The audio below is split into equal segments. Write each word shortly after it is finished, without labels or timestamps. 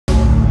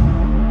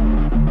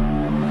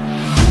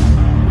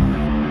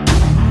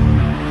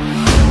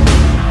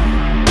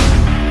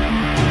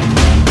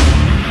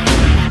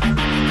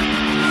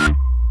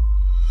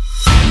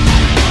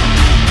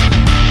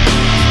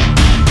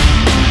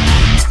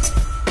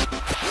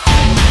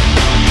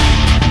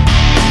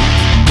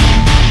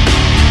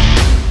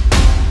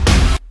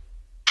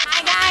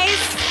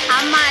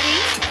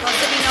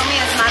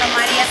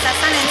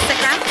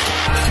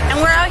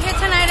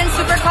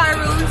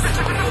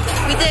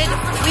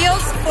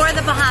For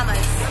the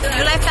Bahamas.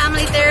 New Life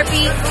Family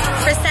Therapy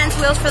presents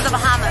Wheels for the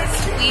Bahamas.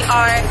 We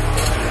are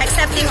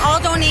accepting all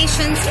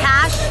donations,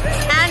 cash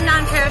and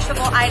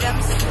non-perishable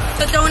items,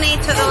 to donate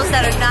to those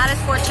that are not as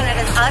fortunate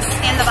as us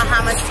in the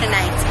Bahamas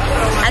tonight.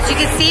 As you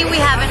can see, we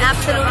have an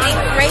absolutely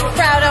great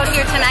crowd out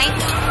here tonight.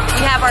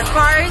 We have our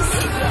cars,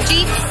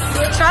 jeeps,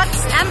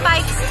 trucks and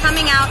bikes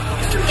coming out,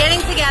 getting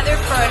together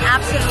for an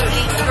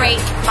absolutely great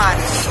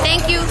cause.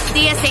 Thank you,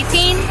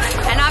 DS18,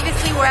 and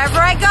obviously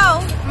wherever I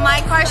go,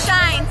 my car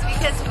shines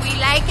because we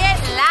like it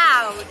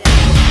loud.